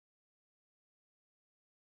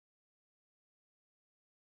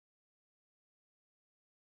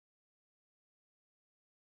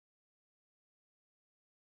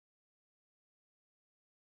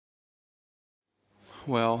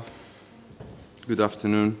Well, good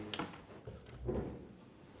afternoon.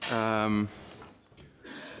 I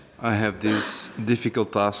have this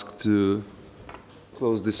difficult task to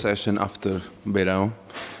close this session after Beirão.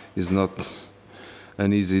 It's not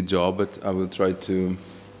an easy job, but I will try to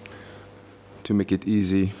make it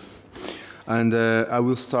easy. And I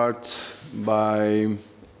will start by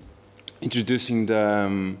introducing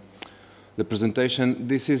the presentation.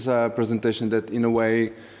 This is a presentation that, in a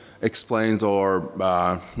way, explains, or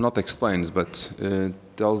not explains, but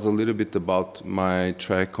tells a little bit about my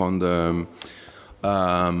track on the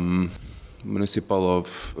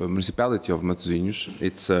municipality of Matosinhos.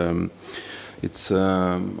 It's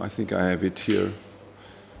I think I have it here.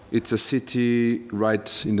 It's a city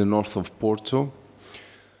right in the north of Porto,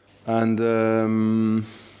 and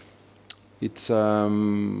it's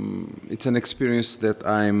an experience that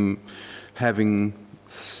I'm having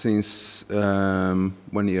since 1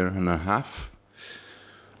 year and a half,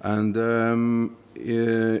 and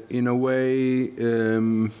in a way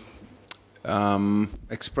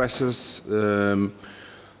expresses one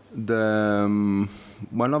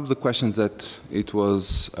of the questions that it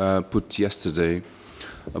was put yesterday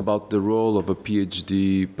about the role of a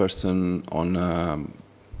PhD person on a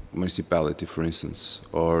municipality, for instance,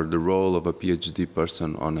 or the role of a PhD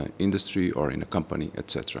person on an industry or in a company,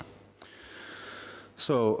 etc.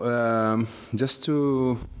 So, just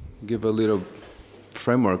to give a little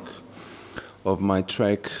framework of my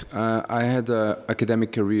track, I had an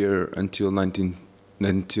academic career until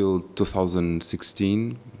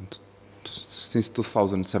 2016. Since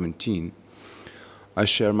 2017, I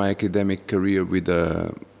share my academic career with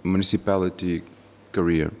a municipality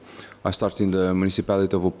career. I started in the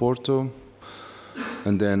municipality of Oporto,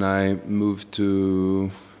 and then I moved to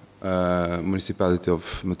municipality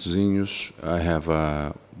of Matosinhos. I have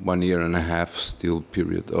a 1 year and a half still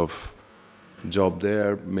period of job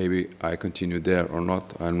there. Maybe I continue there or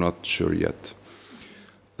not. I'm not sure yet.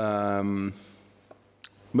 But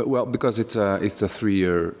well, because it's a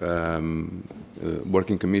 3-year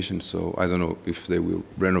working commission, so I don't know if they will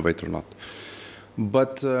renovate or not.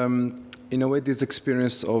 But in a way, this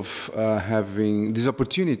experience of having this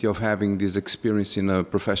opportunity of having this experience in a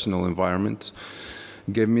professional environment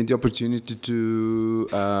gave me the opportunity to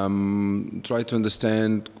try to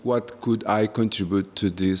understand what could I contribute to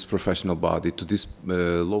this professional body, to this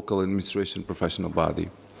local administration professional body.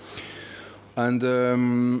 And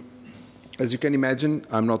as you can imagine,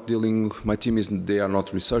 I'm not dealing. My team is. They are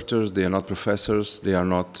not researchers. They are not professors. They are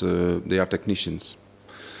not. They are technicians.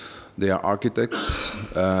 They are architects.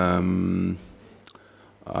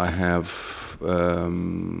 I have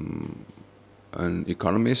an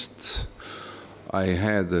economist. I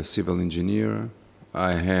had a civil engineer.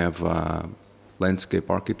 I have a landscape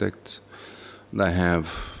architect. I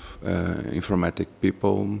have informatic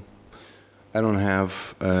people. I don't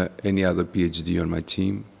have any other PhD on my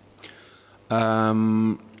team.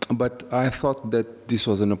 But I thought that this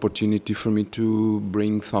was an opportunity for me to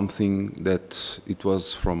bring something that it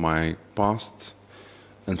was from my past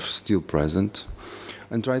and still present,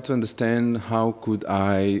 and try to understand how could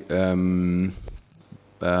I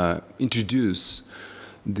introduce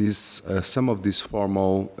this, some of these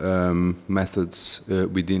formal methods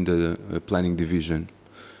within the planning division.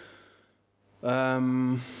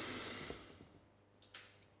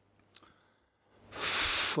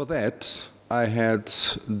 For that, I had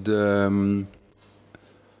the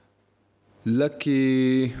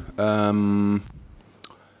lucky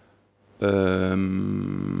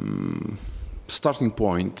starting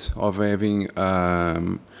point of having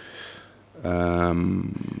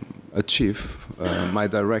a chief, my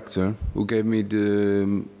director, who gave me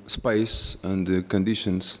the space and the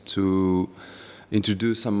conditions to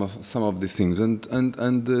introduce some of these things. And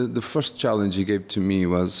the first challenge he gave to me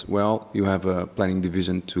was, well, you have a planning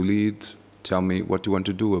division to lead. Tell me what you want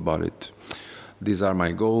to do about it. These are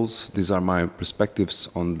my goals. These are my perspectives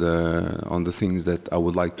on the things that I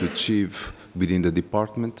would like to achieve within the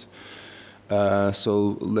department.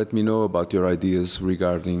 So let me know about your ideas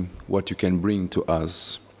regarding what you can bring to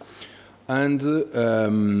us. And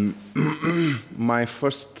my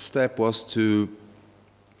first step was to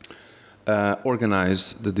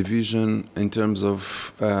organize the division in terms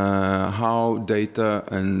of how data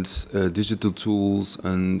and digital tools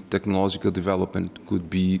and technological development could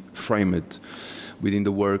be framed within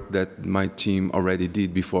the work that my team already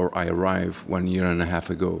did before I arrived 1 year and a half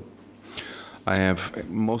ago. I have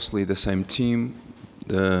mostly the same team,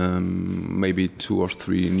 maybe 2 or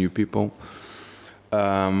 3 new people,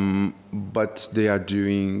 But they are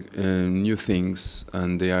doing new things,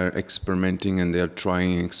 and they are experimenting, and they are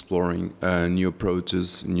trying, exploring new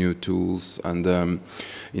approaches, new tools, and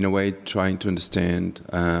in a way trying to understand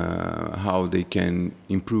how they can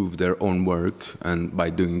improve their own work, and by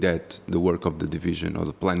doing that, the work of the division or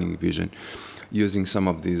the planning division, using some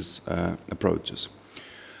of these approaches.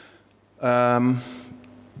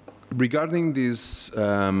 Regarding this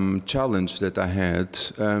challenge that I had,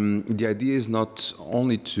 the idea is not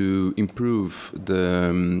only to improve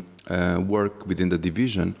the work within the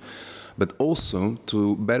division, but also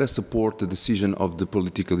to better support the decision of the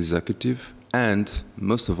political executive, and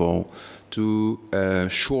most of all, to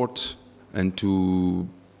short and to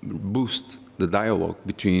boost the dialogue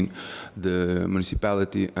between the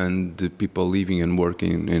municipality and the people living and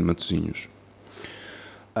working in Matosinhos.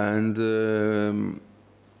 And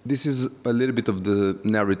this is a little bit of the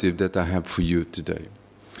narrative that I have for you today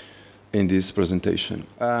in this presentation.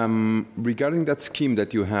 Regarding that scheme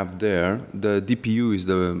that you have there, the DPU is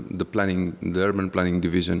the urban planning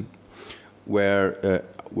division, where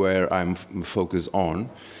I'm focused on.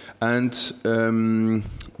 And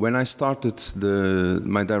when I started,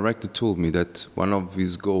 my director told me that one of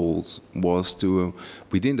his goals was to,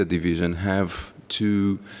 within the division, have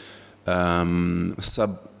two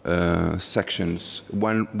sections.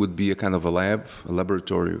 One would be a kind of a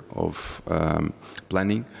laboratory of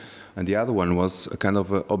planning, and the other one was a kind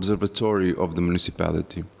of an observatory of the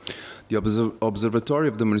municipality. The observatory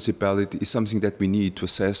of the municipality is something that we need to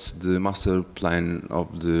assess the master plan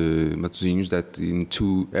of the Matosinhos, that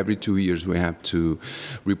every 2 years we have to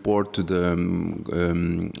report to the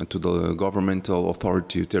governmental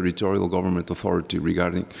authority, territorial government authority,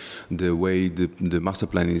 regarding the way the master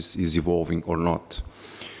plan is evolving or not.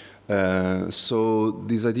 So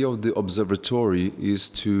this idea of the observatory is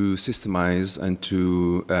to systemize and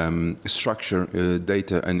to structure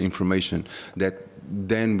data and information that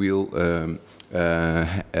then will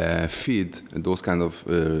feed those kind of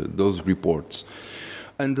those reports.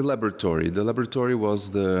 And the laboratory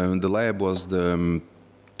was the lab was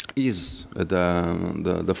is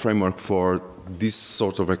the framework for this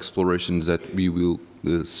sort of explorations that we will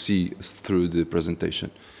see through the presentation.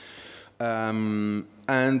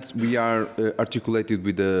 And we are articulated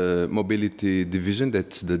with the mobility division,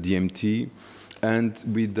 that's the DMT, and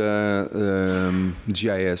with the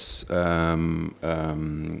GIS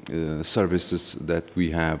services that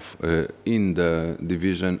we have in the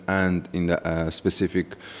division and in the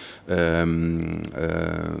specific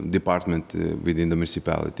department within the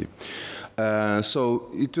municipality. So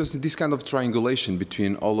it was this kind of triangulation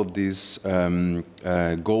between all of these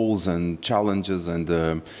goals and challenges and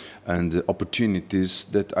opportunities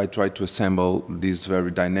that I tried to assemble this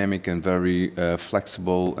very dynamic and very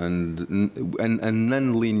flexible and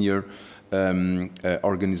non-linear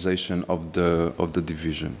organization of the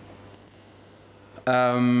division.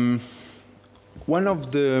 One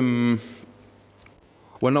of the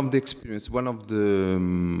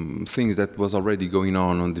things that was already going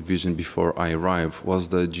on division before I arrived was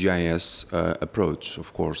the GIS approach,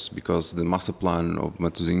 of course, because the master plan of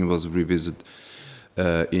Matosinhos was revisited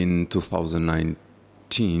in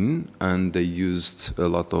 2019, and they used a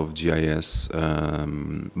lot of GIS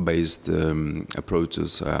based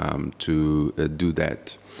approaches to do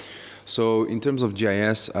that. So in terms of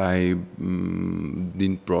GIS, I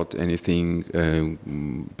didn't brought anything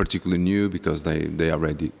particularly new, because they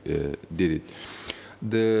already did it.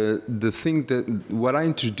 The thing that what I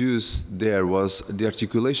introduced there was the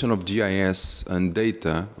articulation of GIS and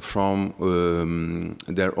data from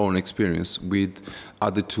their own experience with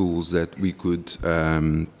other tools that we could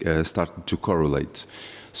start to correlate.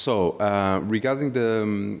 So regarding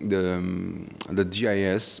the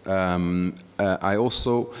GIS, I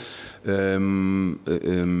also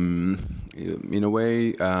in a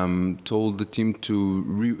way told the team to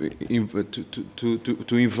invert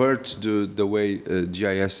the way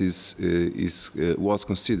GIS was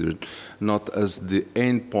considered, not as the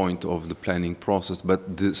end point of the planning process,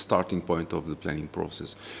 but the starting point of the planning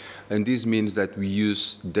process. And this means that we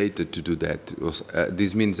use data to do that.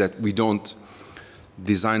 This means that we don't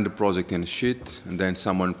design the project in a sheet, and then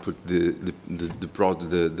someone put the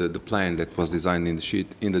plan that was designed in the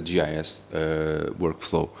sheet in the GIS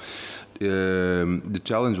workflow. The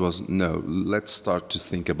challenge was, no, let's start to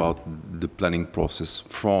think about the planning process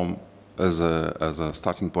from as a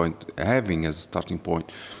starting point, having as a starting point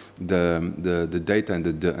the data and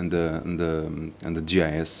the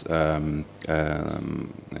GIS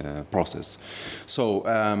process. So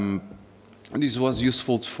This was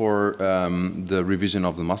useful for the revision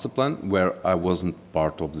of the master plan, where I wasn't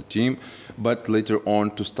part of the team, but later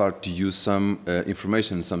on to start to use some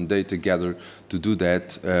information, some data gathered to do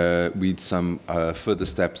that with some further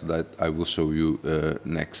steps that I will show you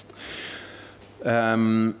next.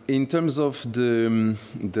 In terms of the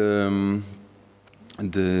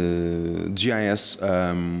GIS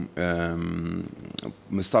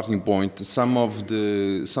starting point, some of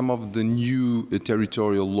the new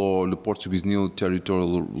territorial law, the Portuguese new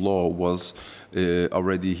territorial law was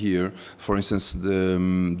already here. For instance, the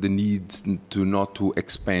need to not to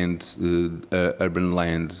expand urban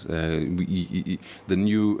land. The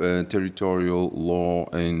new territorial law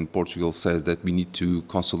in Portugal says that we need to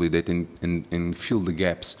consolidate and fill the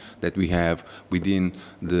gaps that we have within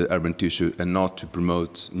the urban tissue and not to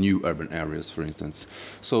promote new urban areas, for instance.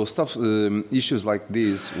 So issues like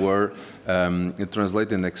these were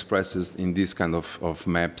translated and expressed in these kind of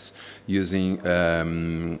maps using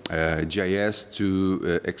GIS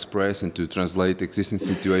to express and to translate existing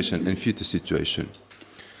situation and future situation.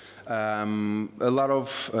 A lot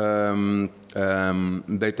of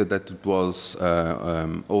data that was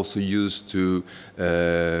also used to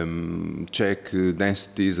check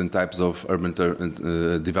densities and types of urban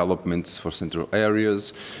developments for central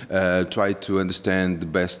areas, try to understand the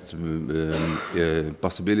best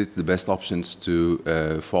possibilities, the best options to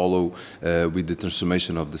follow with the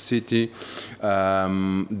transformation of the city,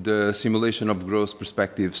 the simulation of growth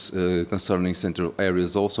perspectives concerning central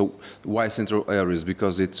areas. Also, why central areas?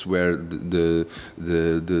 Because it's where the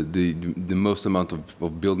most amount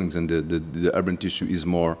of buildings and the urban tissue is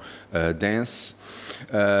more dense.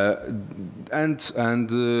 And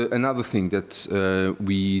another thing that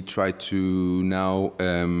we try to now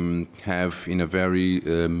have in a very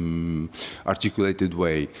articulated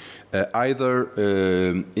way, either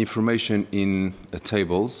information in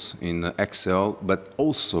tables, in Excel, but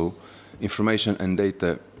also information and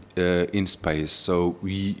data in space. So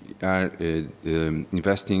we are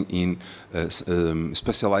investing in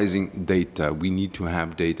specializing data. We need to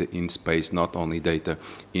have data in space, not only data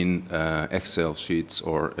in Excel sheets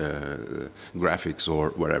or graphics or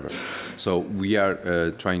whatever. So we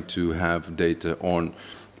are trying to have data on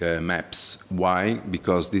maps. Why?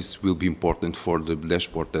 Because this will be important for the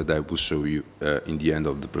dashboard that I will show you in the end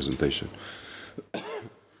of the presentation.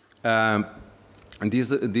 And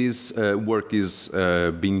this work is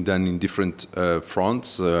being done in different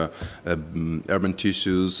fronts, urban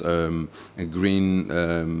tissues, green,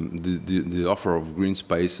 the offer of green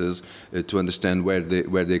spaces to understand where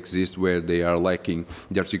they exist, where they are lacking,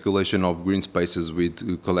 the articulation of green spaces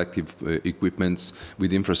with collective equipments,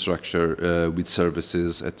 with infrastructure, with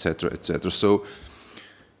services, etc., etc. So,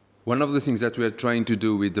 one of the things that we are trying to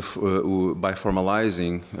do with by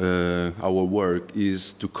formalizing our work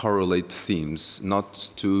is to correlate themes,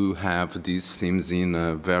 not to have these themes in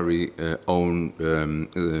very own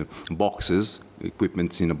boxes,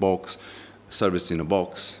 equipments in a box, service in a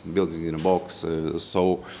box, buildings in a box.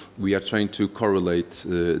 So we are trying to correlate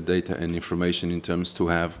data and information in terms to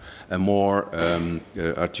have a more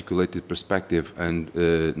articulated perspective and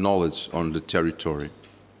knowledge on the territory.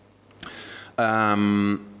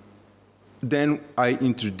 Then I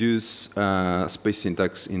introduce space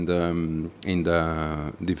syntax in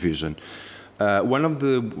the division. One of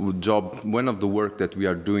the work that we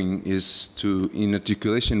are doing is to, in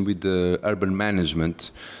articulation with the urban management,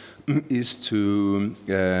 is to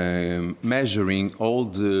measuring all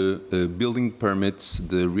the building permits,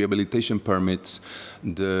 the rehabilitation permits,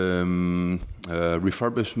 the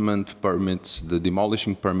refurbishment permits, the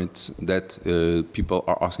demolishing permits that people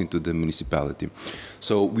are asking to the municipality.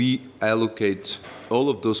 So we allocate all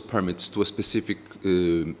of those permits to a specific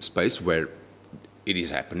space where it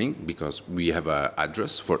is happening, because we have an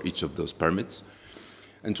address for each of those permits,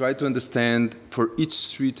 and try to understand for each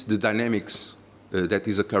street the dynamics that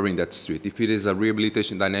is occurring in that street. If it is a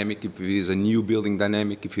rehabilitation dynamic, if it is a new building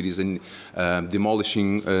dynamic, if it is a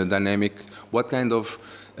demolishing dynamic, what kind of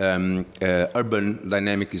urban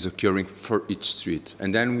dynamic is occurring for each street.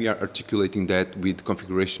 And then we are articulating that with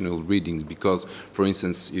configurational readings, because, for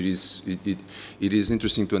instance, it is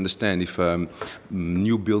interesting to understand if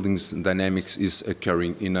new buildings dynamics is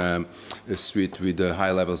occurring in a street with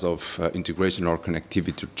high levels of integration or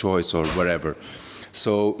connectivity choice or whatever.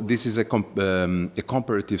 So this is a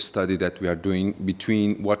comparative study that we are doing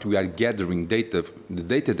between what we are gathering the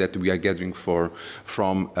data that we are gathering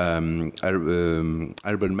from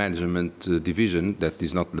urban management division. That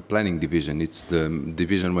is not the planning division; it's the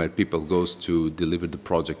division where people goes to deliver the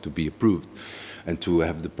project to be approved and to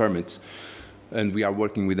have the permits. and we are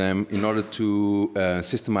working with them in order to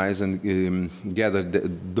systemize and gather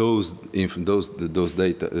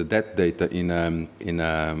that data in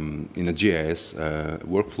a GIS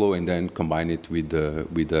workflow, and then combine it with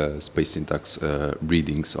the space syntax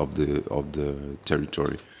readings of the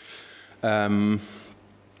territory.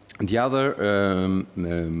 The other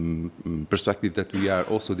perspective that we are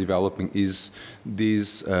also developing is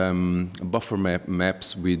these buffer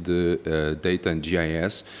maps with data and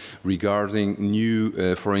GIS regarding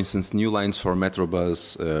new, for instance, new lines for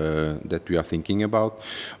Metrobus that we are thinking about,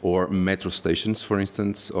 or metro stations, for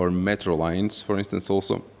instance, or metro lines, for instance,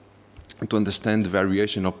 also, to understand the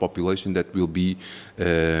variation of population that will be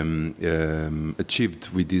achieved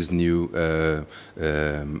with this new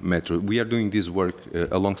metro. We are doing this work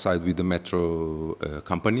alongside with the metro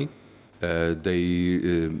company.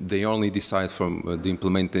 They only decide from the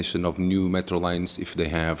implementation of new metro lines if they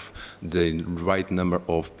have the right number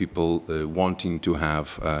of people wanting to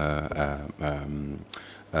have a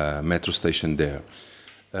metro station there.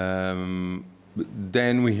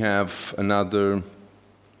 Then we have another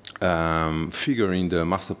figure in the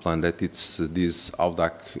master plan that it's this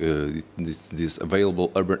AUDAC, this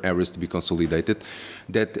available urban areas to be consolidated,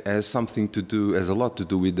 that has something to do, has a lot to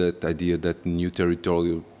do with that idea that new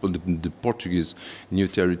territorial, the Portuguese new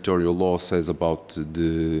territorial law says about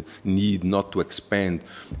the need not to expand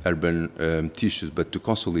urban tissues, but to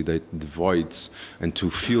consolidate the voids and to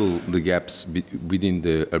fill the gaps within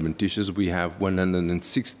the urban tissues. We have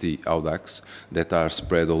 160 AUDACs that are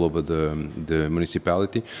spread all over the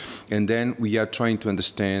municipality. And then we are trying to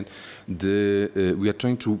understand we are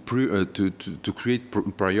trying to create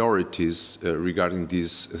priorities regarding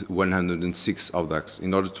these 106 AUDACs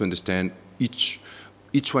in order to understand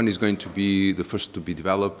each one is going to be the first to be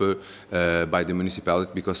developed by the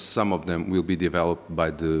municipality, because some of them will be developed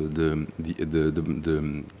by the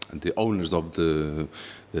owners of the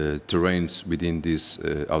terrains within this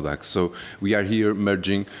AUDAC. So we are here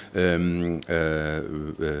merging,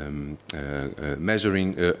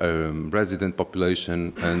 measuring resident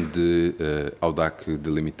population and the AUDAC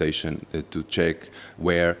delimitation to check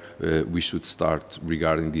where we should start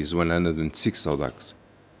regarding these 106 AUDACs.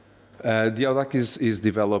 The AUDAC is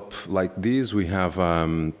developed like this. We have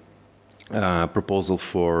proposal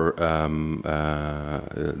for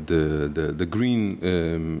the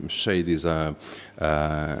green shade is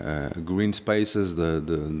green spaces.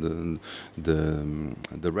 The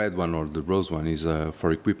red one or the rose one is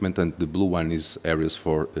for equipment, and the blue one is areas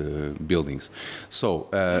for buildings. So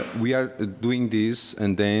we are doing this,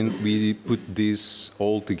 and then we put this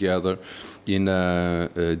all together in a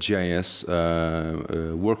GIS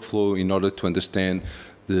workflow in order to understand,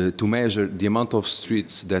 to measure the amount of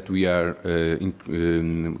streets that we are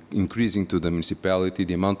increasing to the municipality,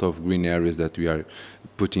 the amount of green areas that we are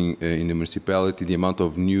putting in the municipality, the amount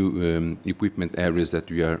of new equipment areas that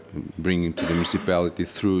we are bringing to the municipality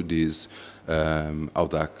through these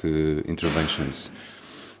AUDAC interventions.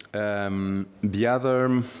 The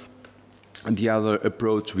other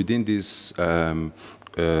approach within this,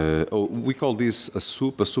 we call this a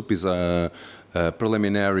SOUP. A SOUP is a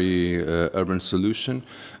preliminary urban solution,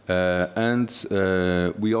 and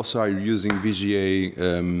we also are using VGA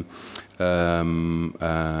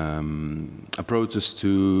approaches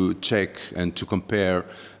to check and to compare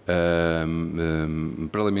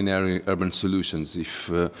preliminary urban solutions, if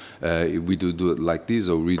we do it like this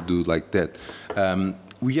or we do like that.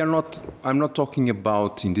 I'm not talking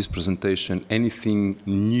about in this presentation anything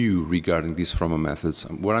new regarding these formal methods.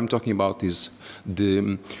 What I'm talking about is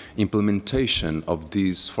the implementation of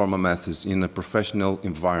these formal methods in a professional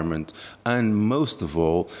environment, and most of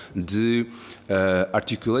all, the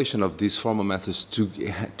articulation of these formal methods to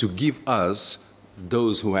give us,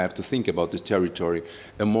 those who have to think about the territory,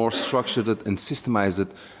 a more structured and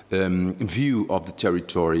systemized view of the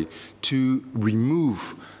territory, to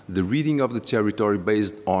remove the reading of the territory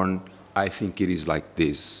based on, I think it is like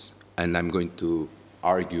this, and I'm going to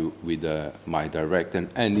argue with my director,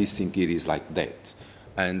 and he thinks it is like that,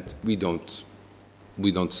 and we don't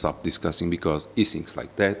stop discussing because he thinks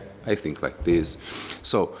like that, I think like this.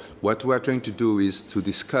 So what we are trying to do is to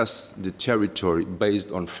discuss the territory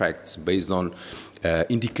based on facts, based on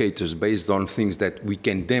indicators, based on things that we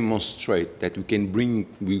can demonstrate, that we can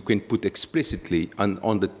put explicitly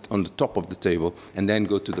on the top of the table, and then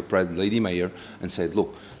go to the Lady Mayor and say,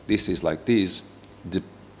 look, this is like this,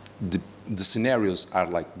 the scenarios are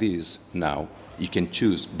like this now. You can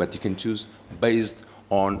choose, but you can choose based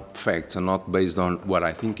on facts and not based on what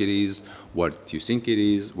I think it is, what you think it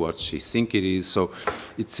is, what she think it is. So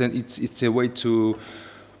it's a way to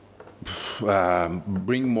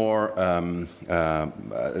bring more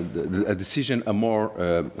a decision, a more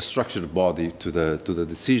structured body to the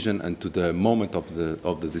decision and to the moment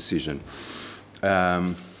of the decision.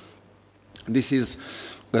 This is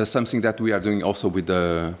something that we are doing also with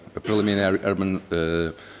the preliminary urban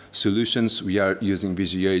solutions. We are using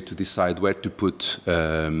VGA to decide where to put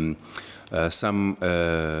some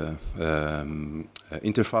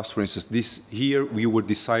interface. For instance, here we were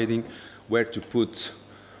deciding where to put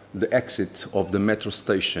the exit of the metro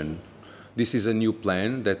station. This is a new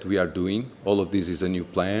plan that we are doing. All of this is a new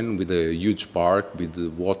plan with a huge park, with the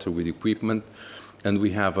water, with equipment, and we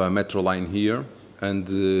have a metro line here. And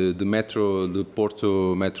the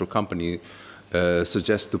Porto Metro company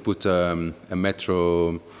suggests to put a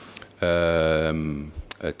metro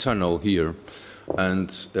tunnel here,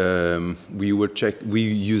 and we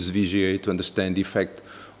use VGA to understand the effect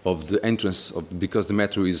of the entrance because the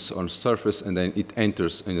metro is on surface and then it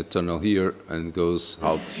enters in the tunnel here and goes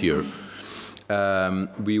out here.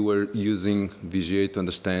 We were using VGA to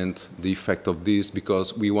understand the effect of this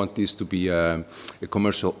because we want this to be a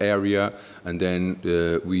commercial area, and then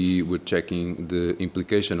we were checking the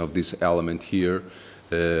implication of this element here,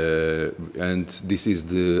 and this is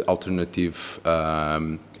the alternative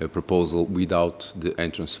proposal without the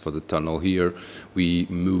entrance for the tunnel here. We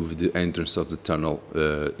moved the entrance of the tunnel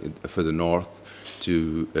further north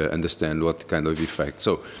to understand what kind of effect.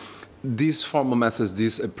 So these formal methods,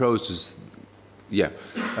 these approaches, they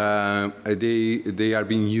are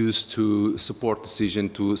being used to support decision,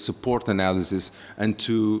 to support analysis, and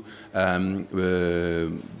to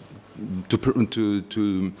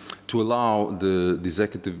allow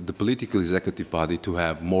the political executive body to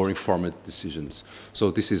have more informed decisions.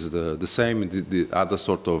 So this is the same, the other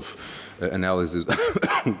sort of analysis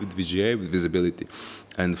with VGA, with visibility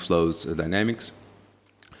and flows dynamics.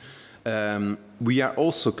 We are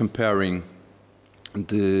also comparing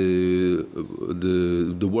the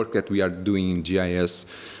work that we are doing in GIS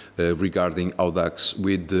regarding AUDAX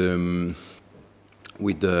with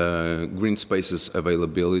the green spaces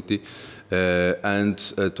availability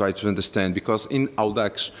and try to understand, because in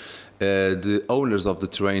AUDAX the owners of the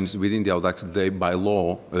terrains within the AUDAX, they by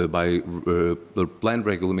law, by plan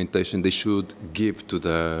regulation, they should give to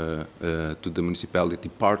the municipality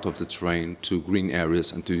part of the terrain to green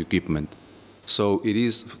areas and to equipment. So it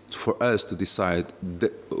is for us to decide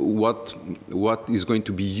what is going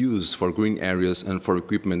to be used for green areas and for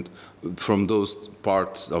equipment from those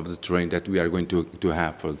parts of the terrain that we are going to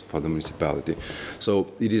have for the municipality.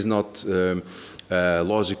 So it is not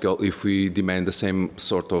logical if we demand the same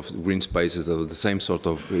sort of green spaces or the same sort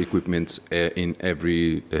of equipment in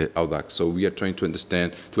every AUDAX. So we are trying to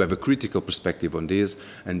understand, to have a critical perspective on this,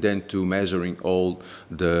 and then to measuring all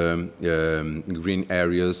the green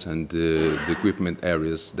areas and the equipment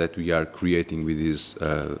areas that we are creating with this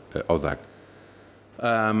AUDAC.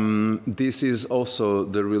 This is also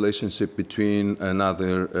the relationship between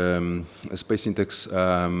another space index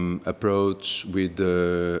approach with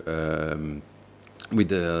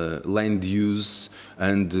the land use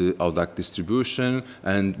and the AUDAC distribution,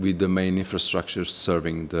 and with the main infrastructure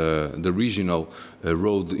serving the regional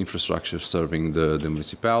road infrastructure serving the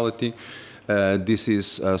municipality. This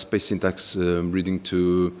is a space syntax reading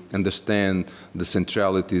to understand the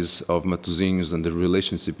centralities of Matosinhos and the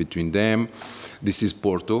relationship between them. This is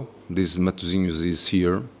Porto. This Matosinhos is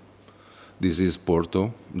here. This is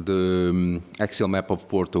Porto. The axial map of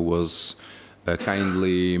Porto was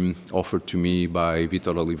kindly offered to me by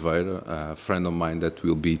Vitor Oliveira, a friend of mine that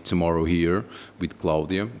will be tomorrow here with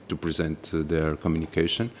Claudia to present their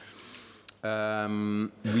communication.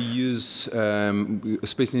 We use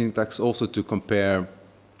space syntax also to compare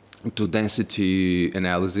to density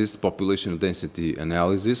analysis, population density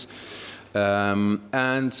analysis,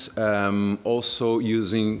 and also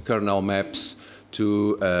using kernel maps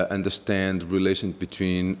to understand the relation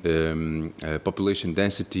between population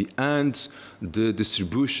density and the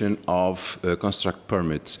distribution of construct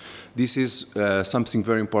permits. This is something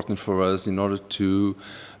very important for us in order to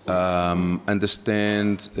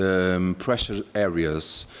understand pressure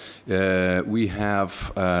areas. We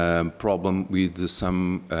have a problem with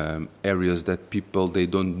some areas that people, they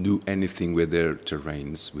don't do anything with their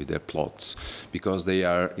terrains, with their plots, because they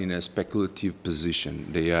are in a speculative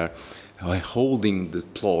position. They are holding the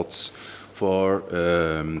plots for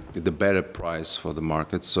the better price for the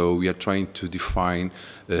market. So we are trying to define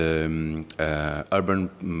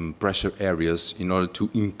urban pressure areas in order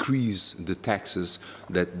to increase the taxes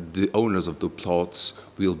that the owners of the plots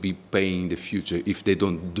will be paying in the future if they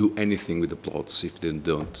don't do anything with the plots, if they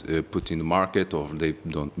don't put in the market or they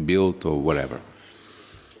don't build or whatever.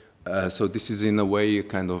 So this is in a way a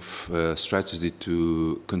kind of strategy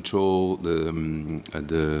to control the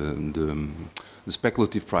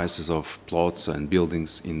speculative prices of plots and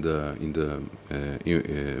buildings in the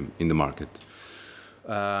market.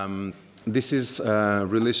 This is a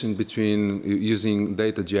relation between using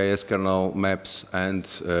data GIS kernel maps and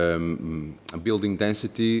building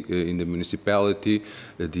density in the municipality,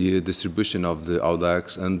 the distribution of the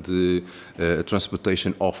AUDAX, and the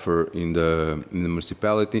transportation offer in the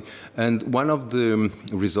municipality. And one of the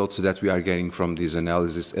results that we are getting from this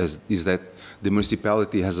analysis is that the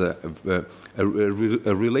municipality has a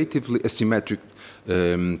relatively asymmetric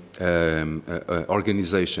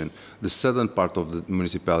organization. The southern part of the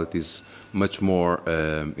municipality is much more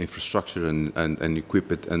infrastructure and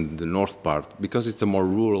equipped, and the north part, because it's a more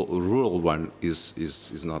rural one,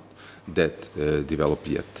 is not that developed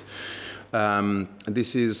yet.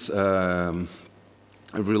 This is a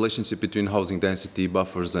relationship between housing density,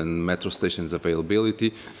 buffers, and metro stations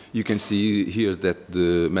availability. You can see here that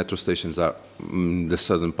the metro stations are in the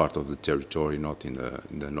southern part of the territory, not in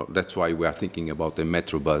the north. That's why we are thinking about a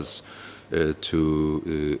metro bus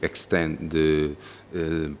to extend the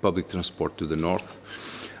public transport to the north.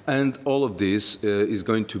 And all of this is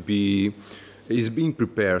being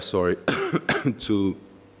prepared, sorry, to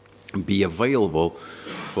be available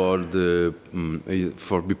for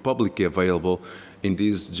be publicly available in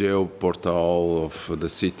this geo portal of the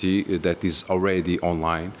city that is already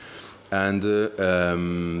online, and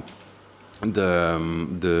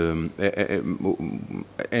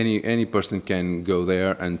any person can go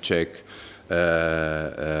there and check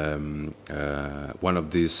one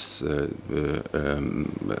of these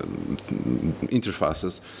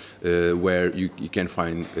interfaces where you can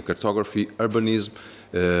find cartography, urbanism,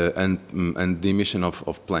 and the emission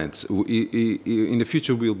of plants. In the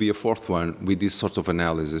future will be a fourth one with this sort of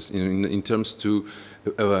analysis in terms to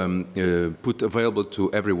put available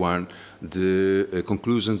to everyone the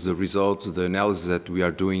conclusions, the results, the analysis that we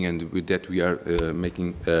are doing, and that we are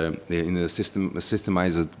making in a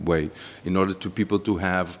systemized way, in order to people to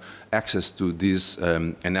have access to this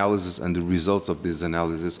analysis and the results of this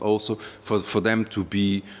analysis, also for them to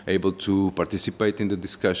be able to participate in the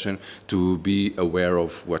discussion, to be aware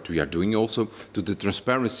of what we are doing, also to the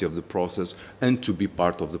transparency of the process, and to be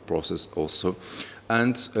part of the process also.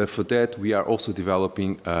 And for that we are also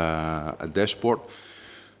developing a dashboard.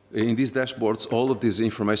 In these dashboards, all of this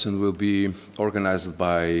information will be organized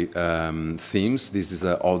by themes. This is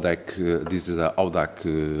a AUDAC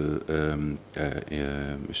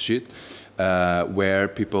sheet where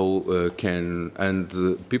people can, and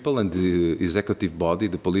people and the executive body,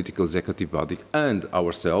 the political executive body, and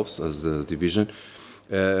ourselves as the division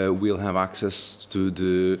will have access to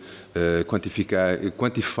the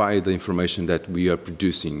quantify the information that we are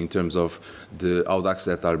producing in terms of the AUDACs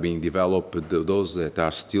that are being developed, those that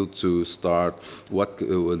are still to start, what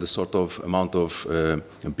the sort of amount of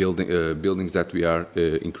buildings that we are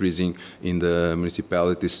increasing in the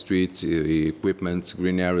municipality, streets, equipments,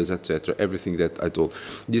 green areas, etc. Everything that I told.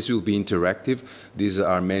 This will be interactive. These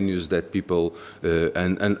are menus that people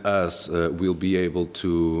and us will be able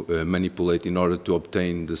to manipulate in order to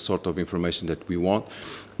obtain the sort of information that we want.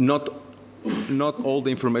 Not all the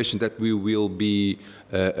information that will be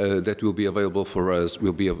available for us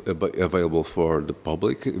will be available for the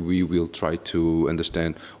public. We will try to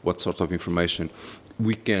understand what sort of information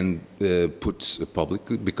we can put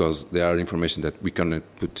publicly, because there are information that we cannot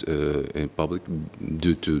put in public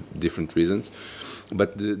due to different reasons.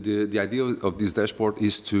 But the idea of this dashboard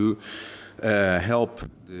is to help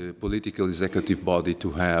the political executive body to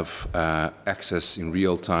have access in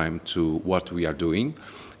real time to what we are doing,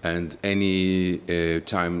 and any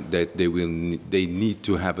time that they need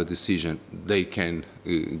to have a decision, they can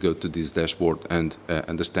go to this dashboard and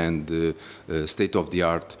understand the state of the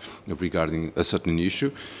art regarding a certain issue.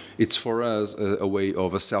 It's for us a way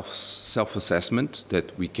of a self-assessment,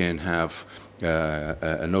 that we can have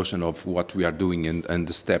a notion of what we are doing and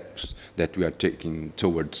the steps that we are taking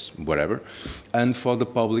towards whatever. And for the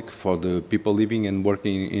public, for the people living and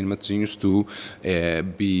working in Matosinhos, to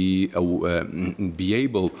be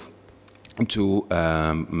able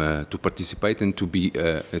to participate and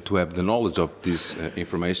to have the knowledge of this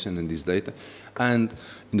information and this data, and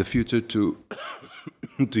in the future to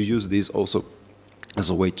use this also as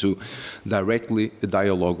a way to directly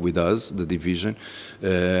dialogue with us, the division,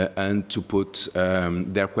 and to put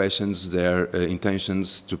their questions, their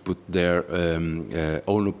intentions, to put their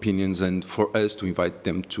own opinions, and for us to invite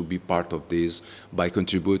them to be part of this by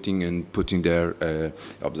contributing and putting their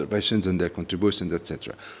observations and their contributions,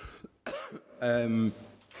 etc.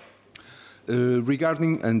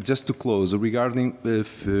 Regarding, and just to close, regarding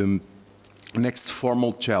if, next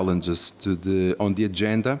formal challenges on the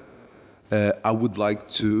agenda, I would like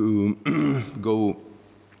to go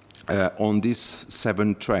on these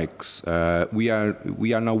 7 tracks. We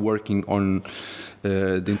are now working on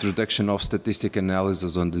the introduction of statistic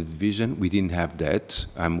analysis on the division. We didn't have that.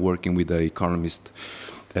 I'm working with an economist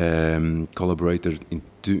collaborator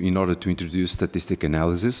in order to introduce statistic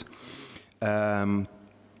analysis.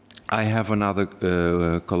 I have another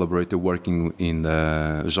collaborator working in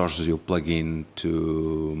the George plugin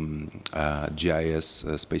to GIS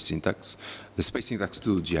space syntax, the space syntax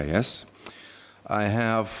to GIS. I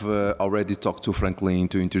have already talked to Franklin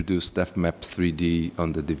to introduce DefMap 3D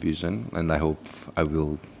on the division, and I hope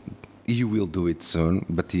he will do it soon,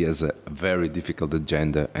 but he has a very difficult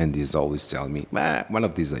agenda and he's always telling me, one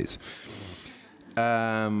of these days.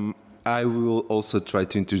 I will also try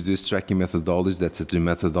to introduce tracking methodology. That's the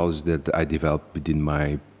methodology that I developed within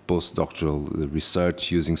my postdoctoral research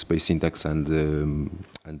using space syntax and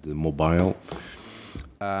the mobile.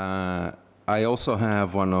 I also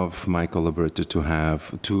have one of my collaborators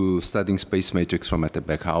to studying space matrix from Mette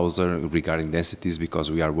Beckhauser regarding densities, because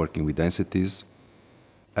we are working with densities.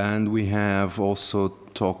 And we have also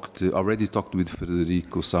already talked with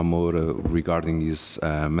Federico Zamora regarding his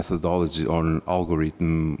methodology on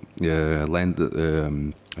algorithm he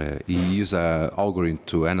used an algorithm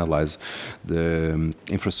to analyze the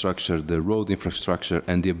infrastructure, the road infrastructure,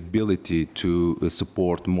 and the ability to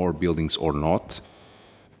support more buildings or not.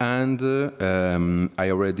 And I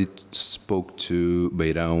already spoke to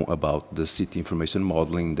Beirão about the city information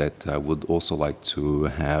modeling that I would also like to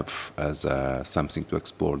have as something to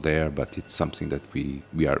explore there, but it's something that we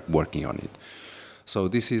are working on it. So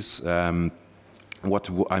this is what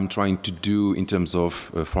I'm trying to do in terms of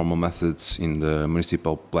formal methods in the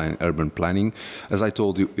municipal urban planning. As I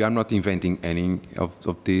told you, I'm not inventing any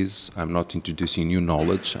of these. I'm not introducing new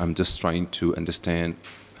knowledge. I'm just trying to understand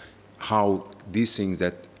how these things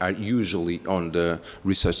that are usually on the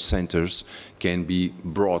research centers can be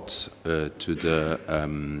brought to the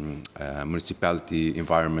municipality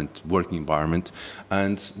environment, working environment.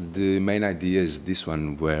 And the main idea is this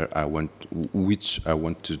one, which I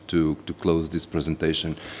want to close this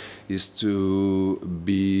presentation, is to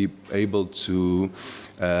be able to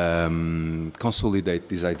consolidate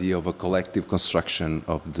this idea of a collective construction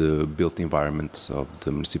of the built environments of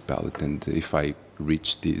the municipality. And if I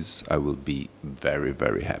reach this, I will be very,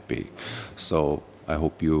 very happy. So I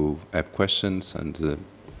hope you have questions, and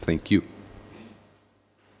thank you.